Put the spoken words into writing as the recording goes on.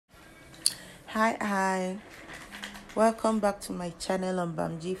Hi, welcome back to my channel on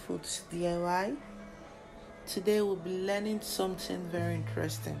Bamji Foods DIY. Today we'll be learning something very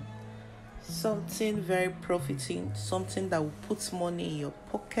interesting, something very profiting, something that will put money in your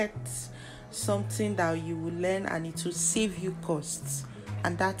pockets, something that you will learn and it will save you costs,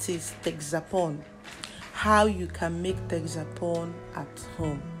 and that is Texapon. How you can make Texapon at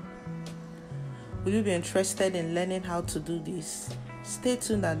home. Will you be interested in learning how to do this? Stay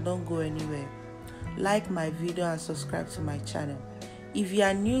tuned and don't go anywhere. Like my video and subscribe to my channel. If you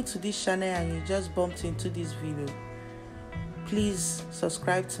are new to this channel and you just bumped into this video, please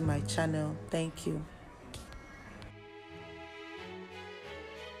subscribe to my channel. Thank you.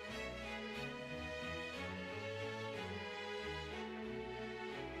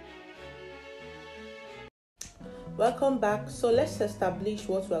 Welcome back. So let's establish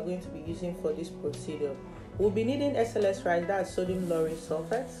what we are going to be using for this procedure. We'll be needing SLES rice, that's sodium lauryl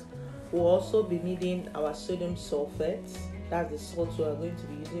sulfate. We'll also be needing our sodium sulfate, that's the salt we are going to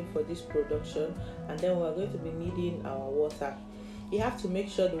be using for this production, and then we are going to be needing our water. You have to make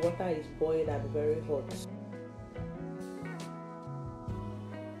sure the water is boiled and very hot.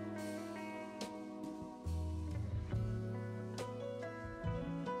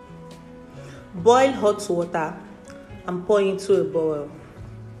 Boil hot water and pour into a bowl.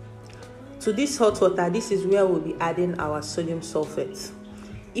 To this hot water, this is where we'll be adding our sodium sulfate.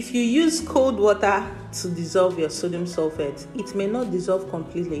 If you use cold water to dissolve your sodium sulfate, it may not dissolve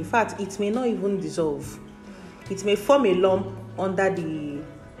completely. In fact, it may not even dissolve. It may form a lump under the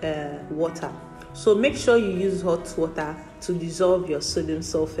water. So make sure you use hot water to dissolve your sodium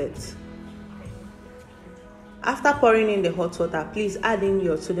sulfate. After pouring in the hot water, please add in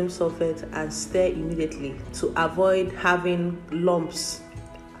your sodium sulfate and stir immediately to avoid having lumps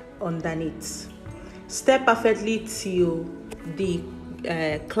underneath. Stir perfectly till the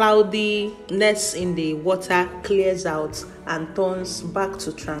cloudiness in the water clears out and turns back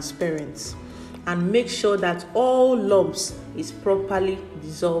to transparent, and make sure that all lumps is properly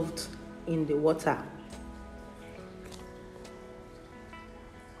dissolved in the water.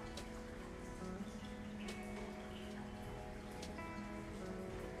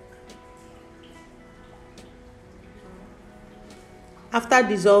 After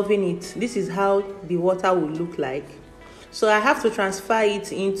dissolving it, this is how the water will look like. So I have to transfer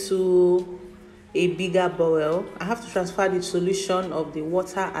it into a bigger bowl. I have to transfer the solution of the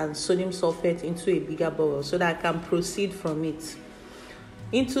water and sodium sulfate into a bigger bowl so that I can proceed from it.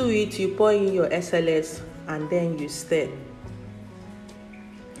 Into it, you pour in your SLES and then you stir.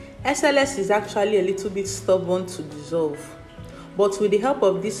 SLES is actually a little bit stubborn to dissolve, but with the help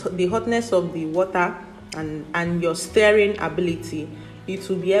of the hotness of the water and your stirring ability, it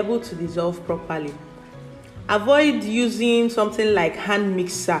will be able to dissolve properly. Avoid using something like hand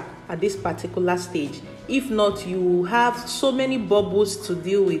mixer at this particular stage. If not, you have so many bubbles to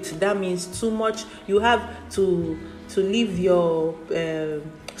deal with. That means too much. You have to leave your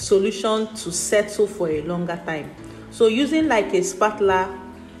solution to settle for a longer time. So using like a spatula,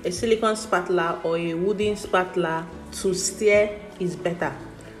 a silicone spatula or a wooden spatula to stir is better.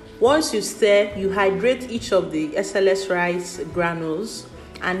 Once you stir, you hydrate each of the SLES rice granules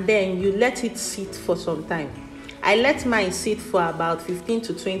and then you let it sit for some time. I let mine sit for about 15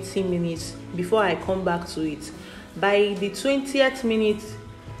 to 20 minutes before I come back to it. By the 20th minute,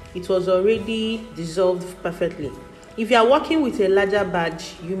 it was already dissolved perfectly. If you are working with a larger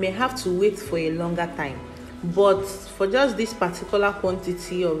batch, you may have to wait for a longer time. But for just this particular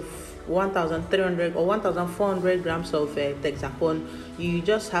quantity of 1,300 or 1,400 grams of Texapon, you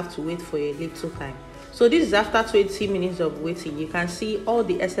just have to wait for a little time. So this is after 20 minutes of waiting. You can see all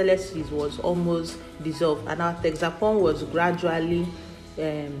the SLES was almost dissolved and our Texapon was gradually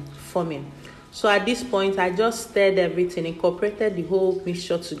forming. So at this point, I just stirred everything, incorporated the whole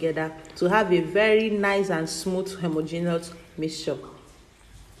mixture together to have a very nice and smooth homogeneous mixture.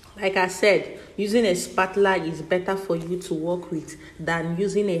 Like I said, using a spatula is better for you to work with than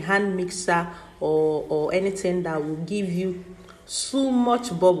using a hand mixer or anything that will give you so much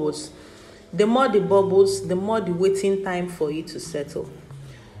bubbles. The more the bubbles, the more the waiting time for it to settle.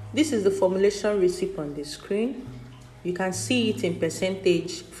 This is the formulation recipe on the screen. You can see it in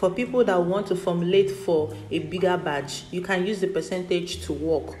percentage. For people that want to formulate for a bigger batch, you can use the percentage to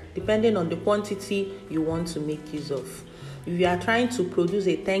work, depending on the quantity you want to make use of. If you are trying to produce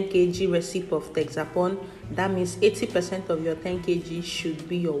a 10 kg recipe of Texapon, that means 80% of your 10 kg should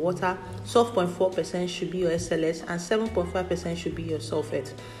be your water, 12.4% should be your SLES, and 7.5% should be your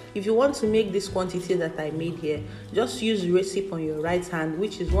sulfate. If you want to make this quantity that I made here, just use the recipe on your right hand,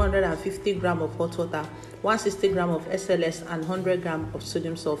 which is 150 grams of hot water, 160 grams of SLES, and 100 grams of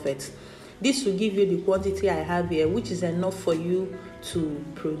sodium sulfate. This will give you the quantity I have here, which is enough for you to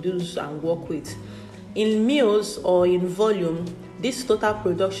produce and work with. In mils or in volume, this total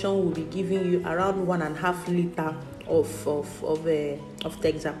production will be giving you around 1.5 liter of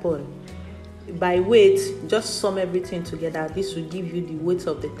Texapon. By weight, just sum everything together. This will give you the weight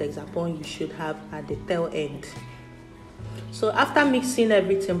of the Texapon you should have at the tail end. So after mixing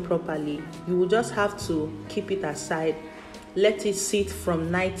everything properly, you will just have to keep it aside, let it sit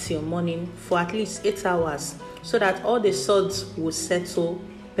from night till morning for at least 8 hours so that all the salts will settle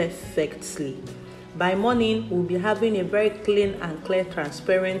perfectly. By morning, we'll be having a very clean and clear,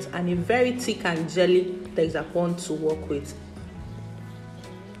 transparent, and a very thick and jelly Texapon to work with.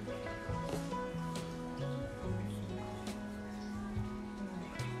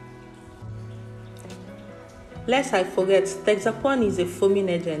 Lest I forget, Texapon is a foaming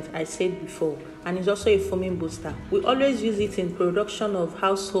agent, I said before, and it's also a foaming booster. We always use it in production of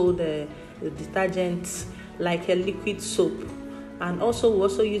household detergents like a liquid soap, and also we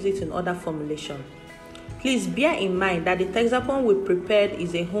also use it in other formulation. Please bear in mind that the Texapon we prepared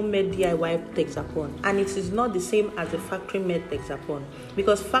is a homemade DIY Texapon, and it is not the same as the factory-made Texapon,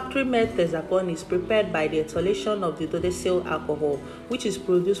 because factory-made Texapon is prepared by the ethylation of the dodecyl alcohol, which is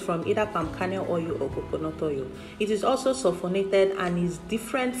produced from either palm kernel oil or coconut oil. It is also sulfonated and is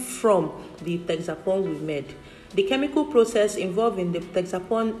different from the Texapon we made. The chemical process involved in the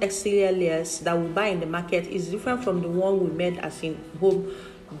Texapon SLES that we buy in the market is different from the one we made as in home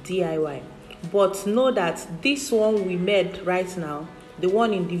DIY. But know that this one we made right now, the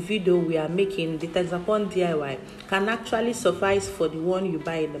one in the video we are making, the Texapon DIY, can actually suffice for the one you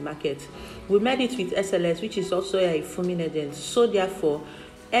buy in the market. We made it with SLES, which is also a foaming agent. So therefore,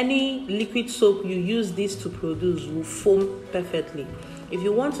 any liquid soap you use this to produce will foam perfectly. If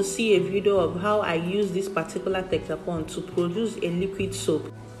you want to see a video of how I use this particular Texapon to produce a liquid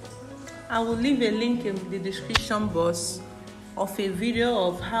soap, I will leave a link in the description box of a video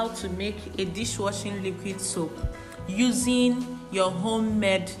of how to make a dishwashing liquid soap using your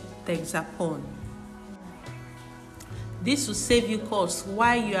homemade Texapon. This will save you cost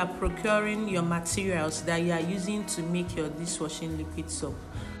while you are procuring your materials that you are using to make your dishwashing liquid soap.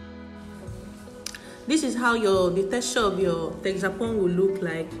 This is how the texture of your Texapon will look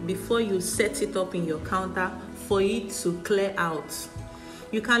like before you set it up in your counter for it to clear out.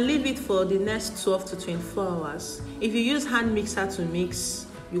 You can leave it for the next 12 to 24 hours. If you use hand mixer to mix,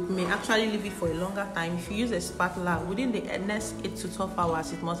 you may actually leave it for a longer time. If you use a spatula, within the next 8 to 12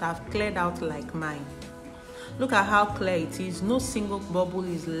 hours, it must have cleared out like mine. Look at how clear it is. No single bubble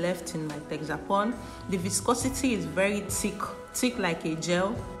is left in my Texapon. The viscosity is very thick like a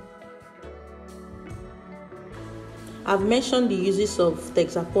gel. I've mentioned the uses of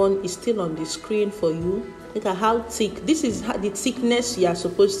Texapon is still on the screen for you. Look at how thick. This is the thickness you are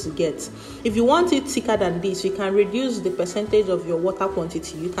supposed to get. If you want it thicker than this, you can reduce the percentage of your water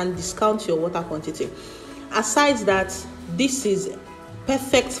quantity. You can discount your water quantity. Aside that, this is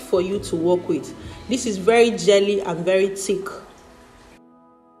perfect for you to work with. This is very jelly and very thick.